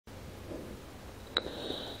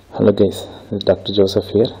Hello guys, this is Dr. Joseph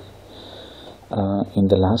here. In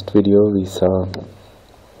the last video we saw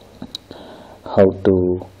how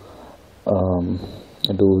to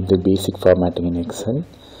do the basic formatting in Excel.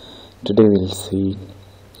 Today we'll see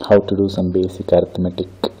how to do some basic arithmetic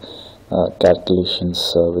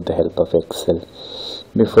calculations with the help of Excel.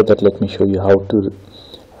 Before that, let me show you how to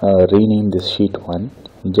rename this sheet 1.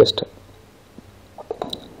 Just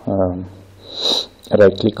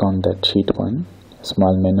right click on that sheet 1.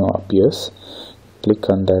 Small menu appears, click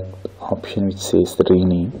on that option which says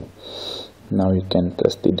rename. Now you can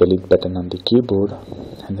press the delete button on the keyboard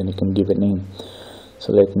and then you can give a name.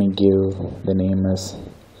 So let me give the name as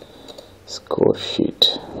score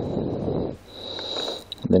sheet.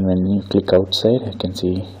 Then when you click outside, you can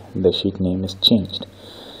see the sheet name is changed.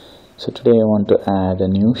 So today I want to add a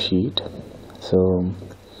new sheet. So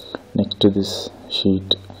next to this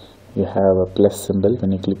sheet you have a plus symbol.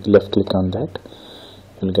 When you left click on that,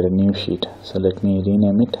 you'll get a new sheet. So let me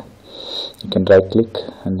rename it. You can right click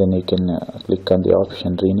and then you can click on the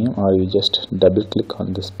option rename, or you just double click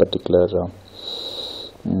on this particular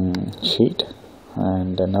sheet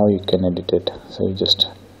and now you can edit it. So you just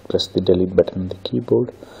press the delete button on the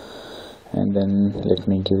keyboard and then let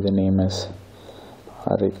me give the name as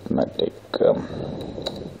Arithmetic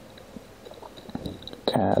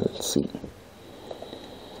Cal C.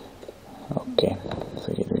 Okay,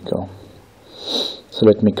 so here we go. So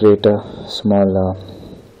let me create a small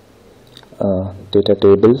data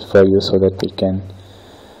table for you so that we can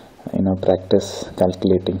practice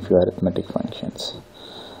calculating few arithmetic functions.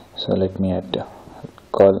 So let me add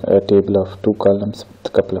a table of 2 columns with a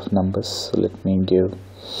couple of numbers. So let me give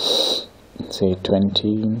say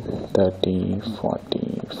 20, 30,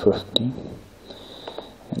 40, 50,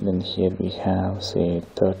 and then here we have say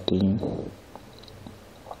 30,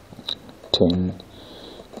 10,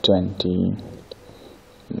 20,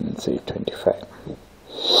 say 25.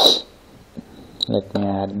 Let me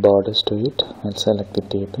add borders to it. I'll select the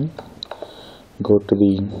table, go to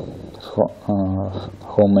the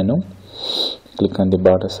home menu, click on the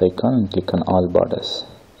borders icon and click on all borders.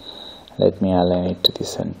 Let me align it to the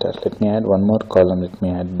center. Let me add one more column. Let me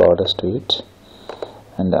add borders to it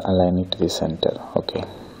and align it to the center. Okay,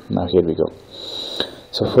 now here we go.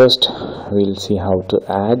 So first we'll see how to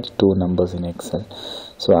add 2 numbers in Excel.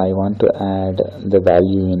 So I want to add the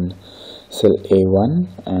value in cell A1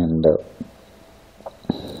 and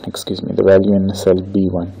the value in cell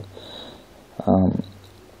B1.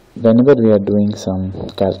 Whenever we are doing some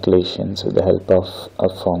calculations with the help of a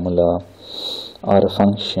formula or a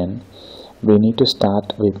function, we need to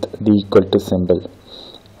start with the equal to symbol.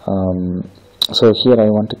 So here I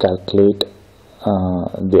want to calculate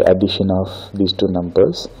the addition of these 2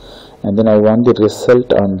 numbers, and then I want the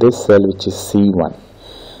result on this cell, which is C1.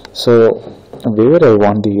 So where I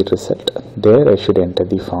want the result, there I should enter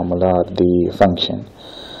the formula or the function.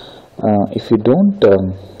 If you don't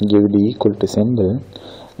give the equal to symbol,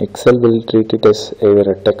 Excel will treat it as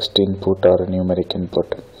either a text input or a numeric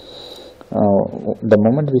input. The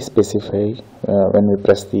moment we specify, when we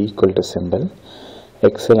press the equal to symbol,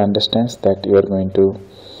 Excel understands that you are going to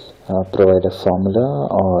provide a formula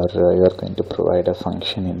or you are going to provide a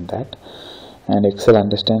function in that, and Excel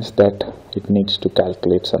understands that it needs to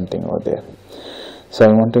calculate something over there. So I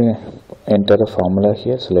want to enter a formula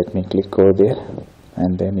here, so let me click over there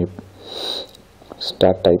and then you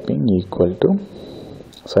start typing equal to.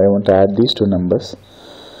 So I want to add these 2 numbers.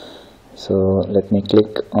 So let me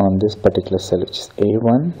click on this particular cell, which is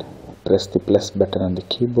A1, press the plus button on the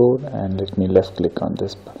keyboard and let me left click on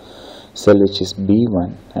this cell, which is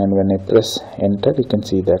B1, and when I press enter, you can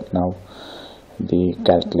see that now the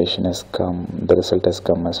calculation has come, the result has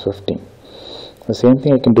come as 15. The same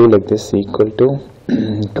thing I can do like this, equal to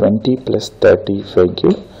 20 plus 30. If I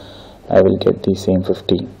give, I will get the same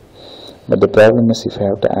 15. But the problem is, if I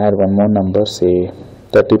have to add one more number, say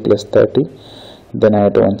 30 plus 30, then I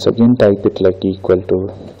have to once again type it like equal to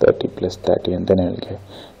 30 plus 30 and then I will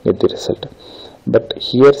get the result. But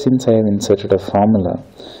here, since I have inserted a formula,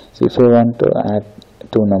 so if I want to add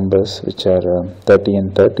 2 numbers which are 30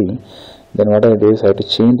 and 30, then what I do is I have to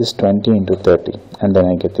change this 20 into 30 and then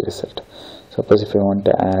I get the result. Suppose if I want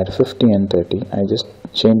to add 50 and 30, I just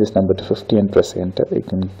change this number to 50 and press enter.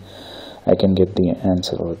 I can get the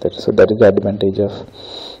answer over there. So that is the advantage of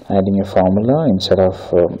adding a formula instead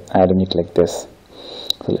of adding it like this.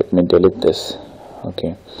 So let me delete this.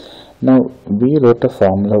 Okay, now we wrote a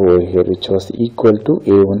formula over here which was equal to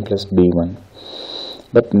A1 plus B1,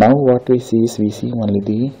 but now what we see is we see only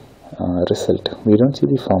the result. We don't see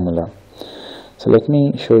the formula. So let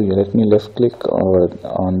me show you. Let me left click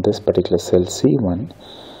on this particular cell C1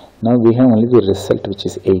 Now we have only the result, which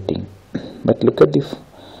is 18. But look at the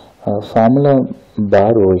formula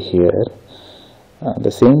bar over here.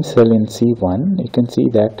 The same cell in C1, you can see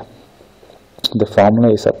that the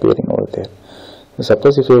formula is appearing over there. So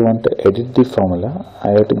suppose if I want to edit the formula,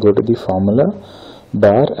 I have to go to the formula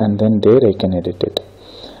bar and then there I can edit it.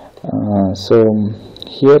 So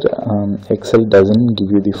here Excel doesn't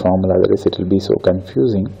give you the formula, otherwise it will be so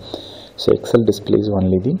confusing. So Excel displays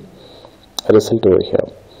only the result over here.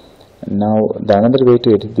 Now the another way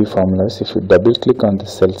to edit the formulas, if you double click on the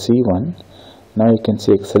cell C1, now you can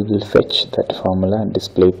see Excel will fetch that formula and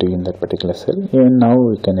display it to you in that particular cell. Even now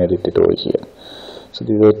we can edit it over here. So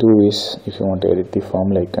these are two ways. If you want to edit the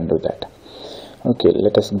formula, you can do that. Okay,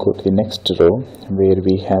 let us go to the next row where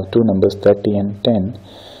we have two numbers 30 and 10.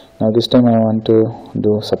 Now this time I want to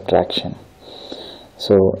do subtraction.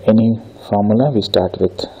 So any formula we start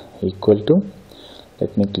with equal to,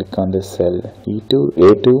 let me click on this cell,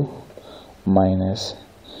 A2 minus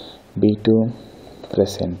B2,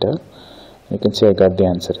 press enter. You can see I got the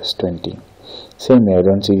answer as 20. Same way, I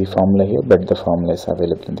don't see the formula here, but the formula is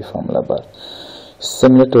available in the formula bar.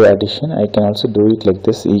 Similar to addition, I can also do it like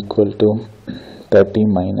this, equal to 30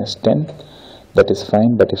 minus 10. That is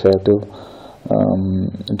fine, but if I have to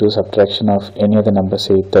do subtraction of any other number,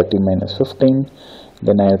 say 30 minus 15,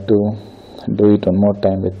 then I have to do it one more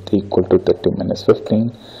time with equal to 30 minus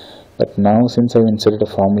 15. But now since I have inserted a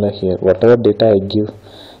formula here, whatever data I give,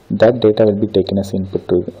 that data will be taken as input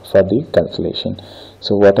for the calculation.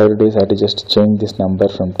 So what I will do is I have to just change this number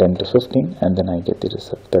from 10 to 15 and then I get the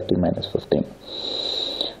result 30 minus 15.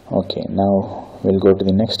 Okay, now we'll go to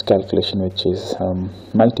the next calculation, which is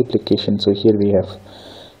multiplication. So here we have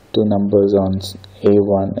two numbers on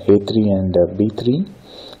A1, A3 and B3.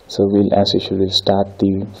 So we'll, as usual, we'll start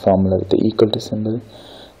the formula with the equal to symbol.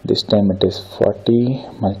 This time it is 40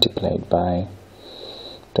 multiplied by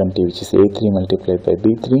 20, which is A3 multiplied by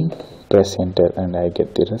B3. Press enter and I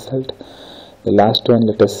get the result. The last one,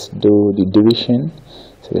 let us do the division.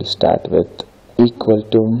 So we'll start with equal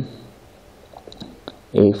to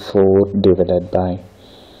A4 divided by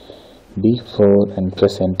B4 and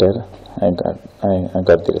press enter. I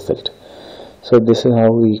got the result. So this is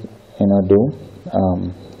how we do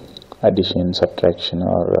addition, subtraction,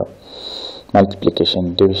 or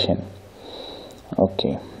multiplication, division.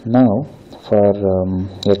 Okay, now for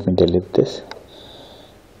let me delete this.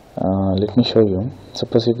 Let me show you.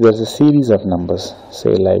 Suppose if there's a series of numbers,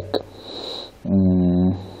 say like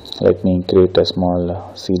let me create a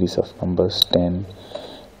small series of numbers 10,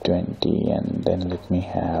 20, and then let me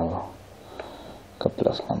have a couple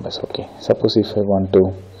of numbers. Okay, suppose if I want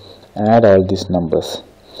to add all these numbers,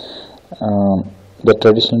 the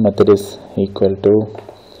traditional method is equal to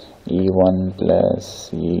E1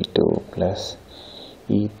 plus E2 plus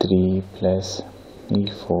E3 plus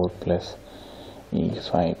E4 plus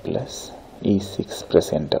E5 plus E6,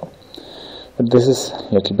 press enter. But this is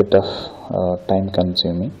a little bit of time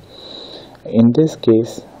consuming. In this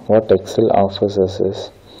case, what Excel offers us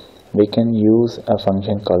is we can use a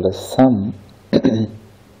function called a sum.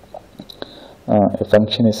 A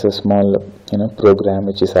function is a small program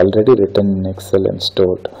which is already written in Excel and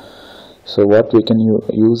stored. So what we can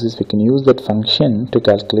use is we can use that function to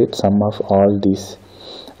calculate sum of all these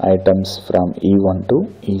items from E1 to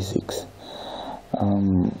E6.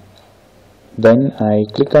 Then I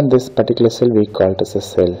click on this particular cell, we call it as a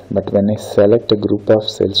cell, but when I select a group of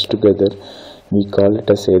cells together, we call it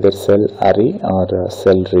as either cell array or a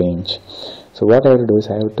cell range. So what I will do is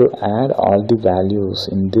I have to add all the values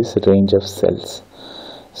in this range of cells.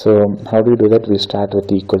 So how do we do that? We start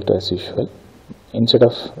with equal to as usual. Instead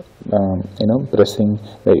of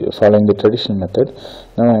following the traditional method,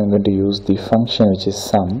 now I am going to use the function which is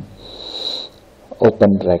sum,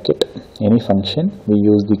 open bracket. Any function, we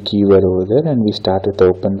use the keyword over there and we start with the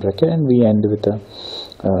open bracket and we end with a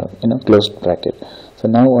closed bracket. So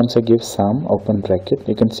now once I give sum, open bracket,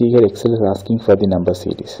 you can see here Excel is asking for the number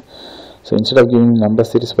series. So instead of giving number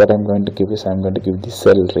series, what I am going to give is I am going to give the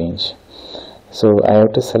cell range. So I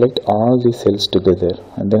have to select all the cells together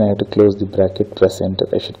and then I have to close the bracket, press enter,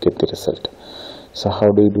 I should get the result. So how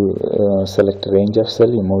do you do select a range of cell?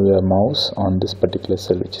 You move your mouse on this particular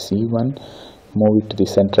cell, which is E1, move it to the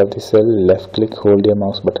center of the cell, left click, hold your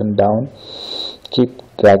mouse button down, keep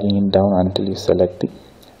dragging it down until you select the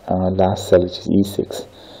last cell, which is E6,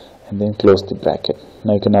 and then close the bracket.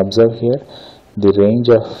 Now you can observe here the range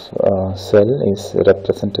of cell is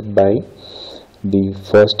represented by the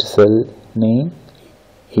first cell name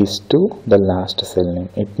is to the last cell name.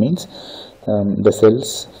 It means the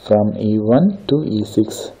cells from E1 to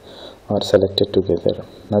E6 are selected together.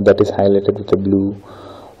 Now that is highlighted with a blue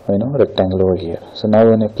rectangle over here. So now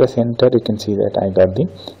when I press enter, you can see that I got the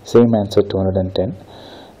same answer 210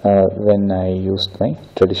 when I used my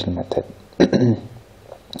traditional method.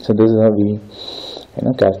 So this is how we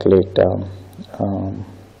calculate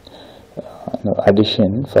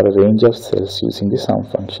addition for a range of cells using the sum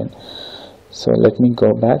function. So let me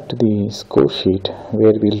go back to the score sheet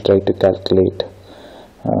where we'll try to calculate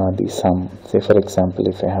the sum. Say for example,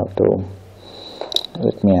 if I have to,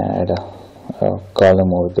 let me add a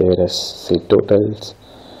column over there as say total,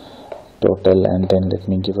 and then let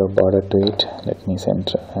me give a border to it. Let me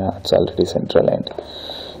center, it's already central aligned.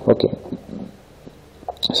 Okay,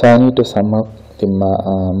 so I need to sum up the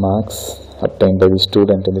marks obtained by the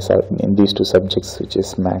student in these two subjects, which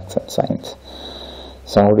is maths and science.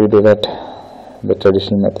 So how do you do that? The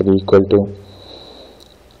traditional method equal to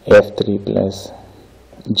F3 plus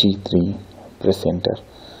G3, press enter.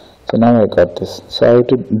 So now I got this. So I have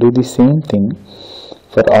to do the same thing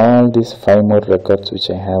for all these 5 more records which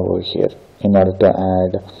I have over here in order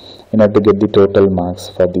to get the total marks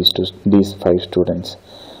for these 5 students.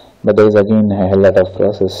 But there is again a hell lot of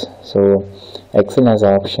process. So Excel has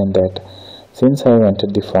an option that since I have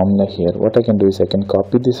entered the formula here, what I can do is I can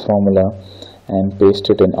copy this formula and paste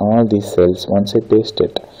it in all these cells. Once I paste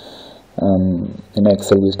it,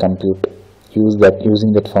 Excel will compute.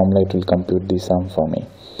 Using that formula, it will compute the sum for me.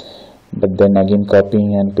 But then again,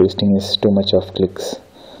 copying and pasting is too much of clicks.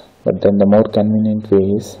 But then the more convenient way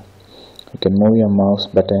is you can move your mouse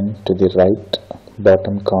button to the right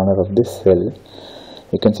bottom corner of this cell.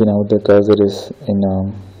 You can see now the cursor is in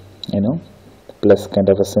plus kind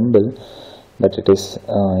of a symbol, but it is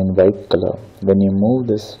in white color. When you move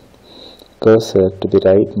this cursor to the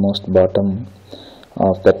rightmost bottom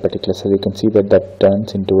of that particular cell, you can see that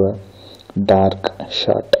turns into a dark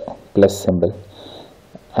short plus symbol.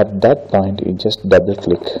 At that point, you just double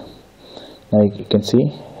click. Now you can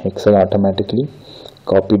see Excel automatically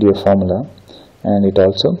copied your formula and it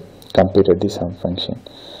also computed the sum function.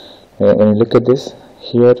 When you look at this,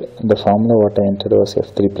 here the formula what I entered was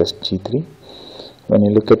F3 plus G3. When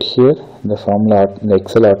you look at here, the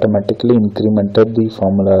Excel automatically incremented the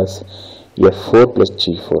formula as F4 plus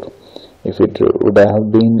G4. If it would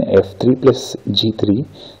have been F3 plus G3,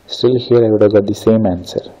 still here I would have got the same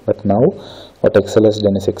answer. But now what Excel has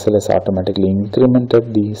done is Excel has automatically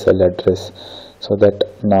incremented the cell address, so that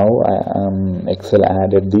now Excel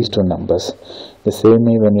added these two numbers. The same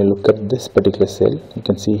way when you look at this particular cell, you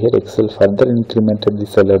can see here Excel further incremented the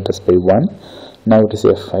cell address by 1. Now it is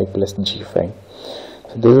F5 plus G5.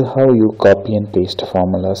 So this is how you copy and paste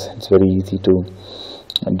formulas. It's very easy to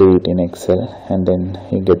do it in Excel, and then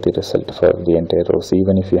you get the result for the entire row. So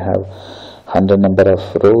even if you have 100 number of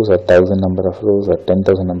rows or 1000 number of rows or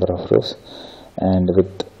 10,000 number of rows, and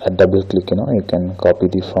with a double click you can copy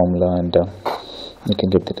the formula and you can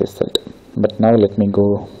get the result. But now let me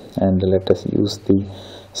go and let us use the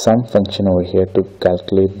sum function over here to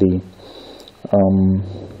calculate the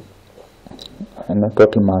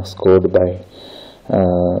total marks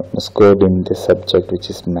scored in this subject, which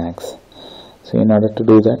is maths. So in order to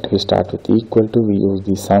do that, we start with equal to, we use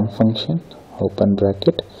the sum function, open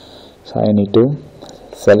bracket. So I need to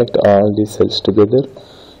select all these cells together,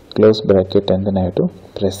 close bracket, and then I have to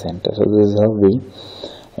press enter. So this is how we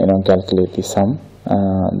calculate the sum.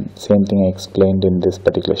 Same thing I explained in this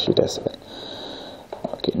particular sheet as well.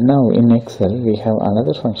 Okay, now in Excel we have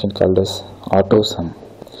another function called as auto sum.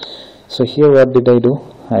 So here what did I do?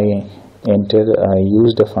 I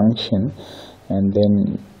used a function and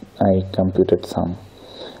then I computed sum.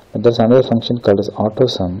 But there's another function called as auto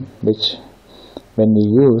sum, which when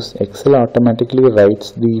we use, Excel automatically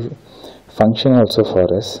writes the function also for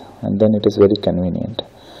us, and then it is very convenient.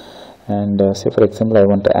 And say for example, I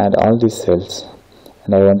want to add all these cells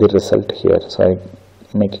and I want the result here. So I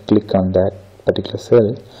make a click on that particular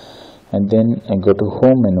cell, and then I go to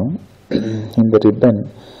home menu. In the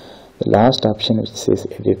ribbon, the last option which says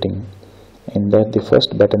editing, in that the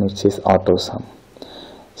first button which says auto sum.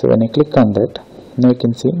 So when I click on that, now you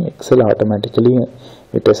can see Excel automatically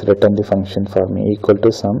it has written the function for me, equal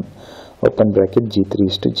to sum, open bracket, G3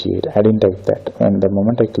 is to G8. I didn't type that, and the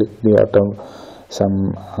moment I click the auto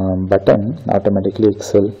sum button, automatically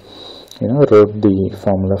Excel wrote the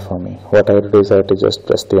formula for me. What I have to do is I have to just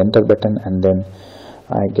press the enter button and then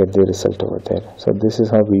I get the result over there. So this is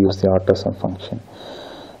how we use the auto sum function.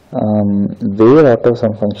 Where auto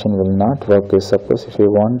sum function will not work is, suppose if I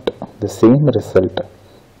want the same result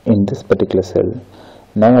in this particular cell,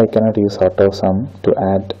 now I cannot use auto sum to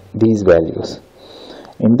add these values.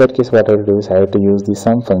 In that case, what I will do is I have to use the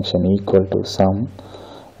sum function, equal to sum,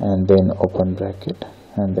 and then open bracket,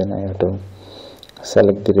 and then I have to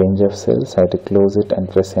select the range of cells, I have to close it and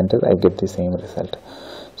press enter, I get the same result.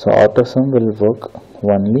 So AutoSum will work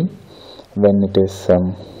only when it is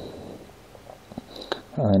in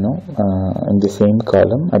the same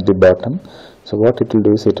column at the bottom. So what it will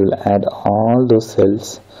do is it will add all those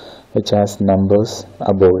cells which has numbers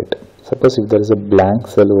above it. Suppose if there is a blank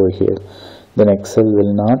cell over here, then Excel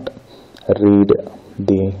will not read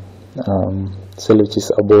the cell which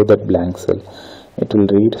is above that blank cell. It will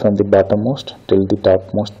read from the bottommost till the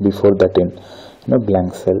topmost before that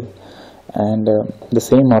blank cell. And the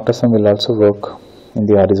same AutoSum will also work in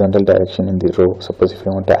the horizontal direction in the row. Suppose if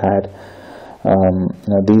you want to add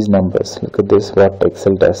these numbers, look at this, what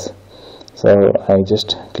Excel does. So I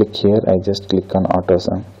just click here, I just click on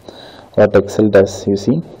AutoSum. What Excel does, you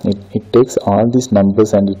see, it takes all these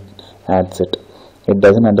numbers and it adds it. It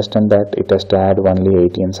doesn't understand that it has to add only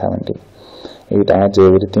 80 and 70. It adds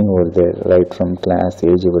everything over there, right from class,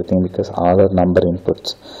 age, everything, because all are number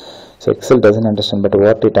inputs. So Excel doesn't understand, but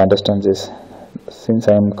what it understands is, since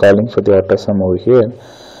I am calling for the AutoSum over here,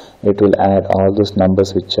 it will add all those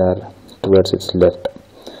numbers which are towards its left.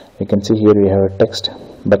 You can see here we have a text,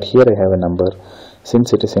 but here I have a number.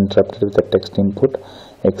 Since it is interrupted with the text input,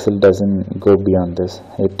 Excel doesn't go beyond this.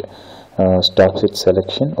 It stops its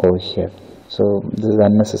selection over here. So this is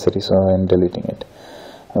unnecessary, so I am deleting it.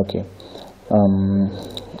 Okay.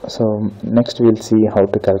 So next we will see how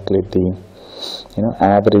to calculate the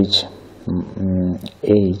average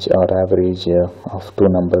age or average of two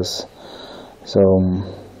numbers. So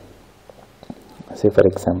say for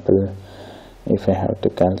example, if I have to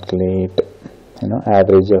calculate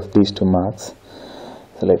average of these two marks,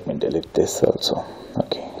 so let me delete this also.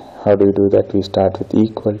 Okay, how do we do that? We start with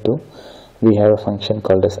equal to, we have a function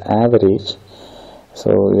called as average,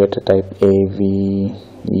 so we have to type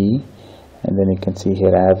AVE, and then you can see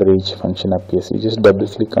here average function appears. You just double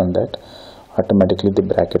click on that, automatically the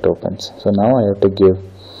bracket opens. So now I have to give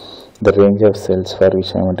the range of cells for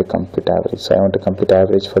which I want to compute average. So I want to compute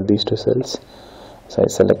average for these two cells. So I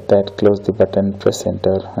select that, close the button, press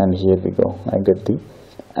enter, and here we go, I get the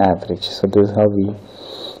average. So this is how we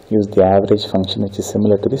use the average function, which is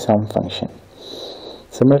similar to the sum function.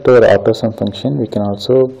 Similar to our AutoSum function, we can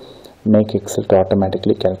also make Excel to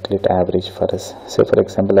automatically calculate average for us. Say for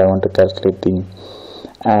example, I want to calculate the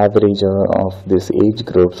average of this age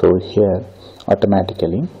groups over here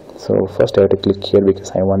automatically. So first I have to click here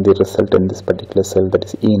because I want the result in this particular cell, that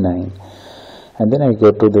is E9. And then I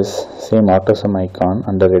go to this same AutoSum icon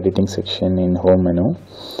under editing section in home menu.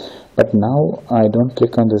 But now I don't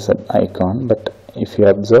click on this icon, but if you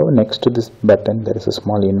observe next to this button there is a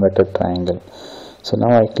small inverted triangle. So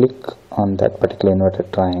now I click on that particular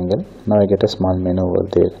inverted triangle. Now I get a small menu over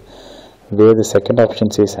there where the second option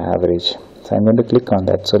says average. So I'm going to click on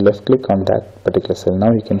that. So left click on that particular cell.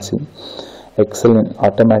 Now you can see Excel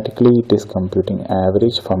automatically it is computing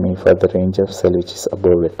average for me for the range of cell which is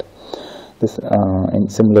above it. This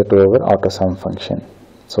similar to our AutoSum function.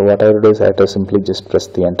 So what I will do is I have to simply just press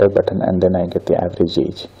the enter button and then I get the average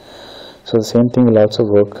age. So the same thing will also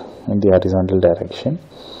work in the horizontal direction.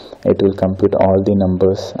 It will compute all the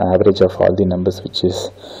numbers, average of all the numbers which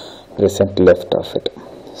is present left of it.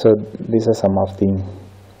 So these are some of the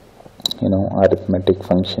arithmetic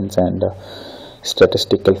functions and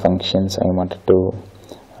statistical functions I wanted to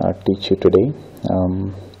teach you today.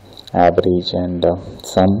 Average and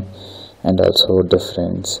sum, and also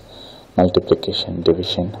difference, multiplication,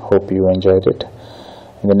 division. Hope you enjoyed it.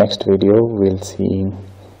 In the next video we'll see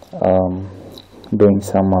doing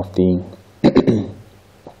some of the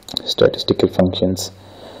statistical functions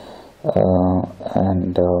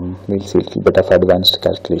and we'll see a little bit of advanced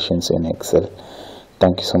calculations in Excel.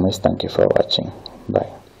 Thank you so much. Thank you for watching.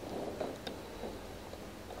 Bye.